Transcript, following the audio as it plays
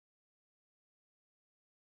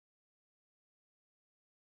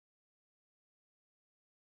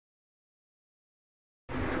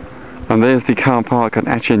And there's the car park at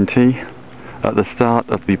Achintee at the start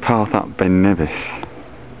of the path up Ben Nevis.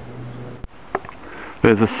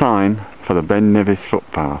 There's a sign for the Ben Nevis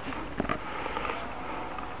footpath.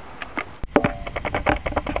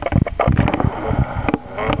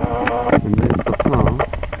 And there's the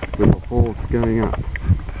path with the horse going up.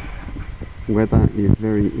 Weather is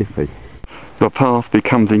very iffy. The path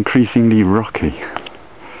becomes increasingly rocky.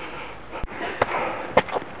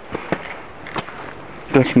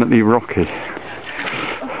 Definitely rocky.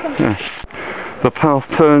 Yeah. The path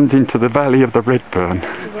turns into the valley of the Redburn.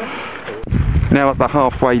 Now at the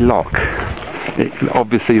halfway lock,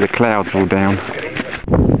 obviously the clouds all down.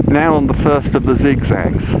 Now on the first of the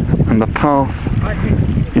zigzags, and the path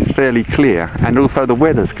is fairly clear, and also the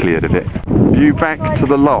weather's cleared a bit. View back to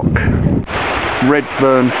the lock,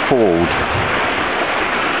 Redburn Ford.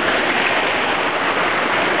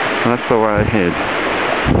 That's the way ahead.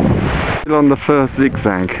 Still on the first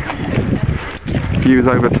zigzag, views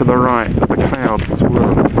over to the right as the clouds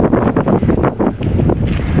swirl.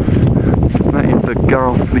 That is the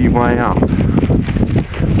ghastly way up.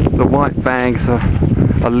 The white bags are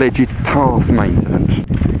alleged path maintenance.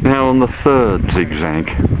 Now on the third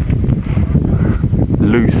zigzag,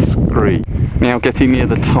 loose scree. Now getting near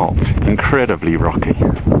the top, incredibly rocky.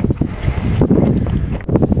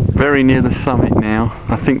 Very near the summit now.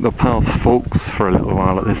 I think the path forks for a little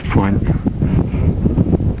while at this point.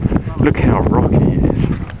 Look how rocky it is.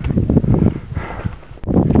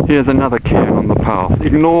 Here's another cairn on the path.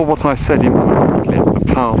 Ignore what I said in the last clip. The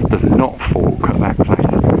path does not fork at that place.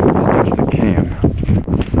 It's just a cairn.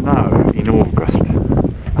 Snow in August.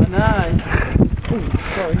 I know. Ooh,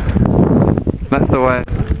 sorry. That's the way.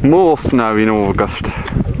 More snow in August.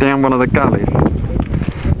 Down one of the gullies.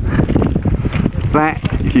 That,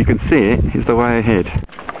 if you can see it, is the way ahead.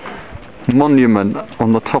 Monument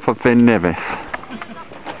on the top of Ben Nevis.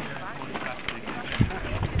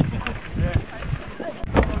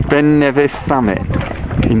 Ben Nevis summit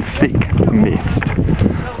in thick mist.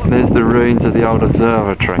 There's the ruins of the old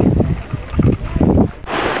observatory.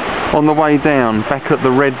 On the way down, back at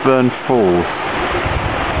the Redburn Falls.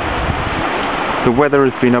 The weather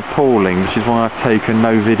has been appalling, which is why I've taken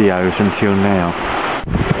no videos until now.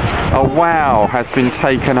 A wow has been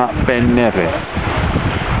taken up Ben Nevis.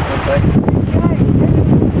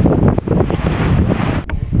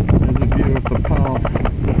 There's a view of the path.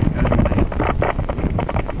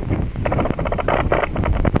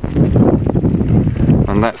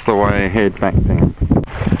 And that's the way ahead back down.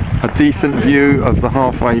 A decent view of the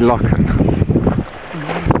halfway locken.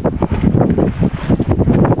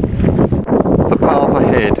 The path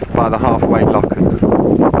ahead by the halfway locken.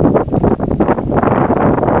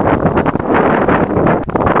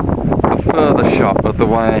 Further shot of the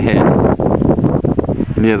way ahead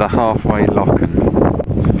near the halfway locken.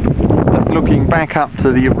 Just looking back up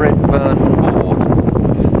to the Redburn Ford.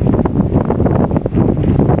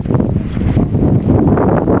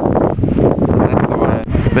 That's the way.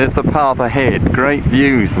 There's the path ahead. Great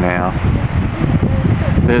views now.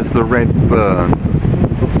 There's the Redburn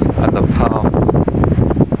and the path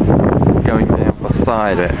going down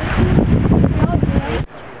beside it.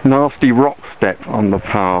 Nasty rock step on the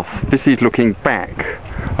path. This is looking back.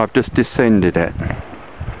 I've just descended it.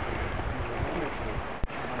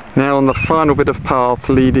 Now on the final bit of path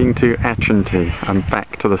leading to Achintee and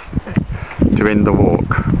back to end the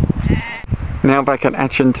walk. Now back at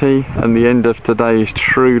Achintee and the end of today's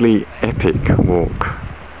truly epic walk.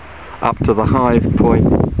 Up to the highest point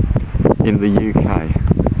in the UK.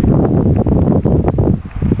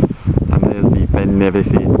 And there's the Ben Nevis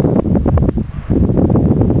Inn.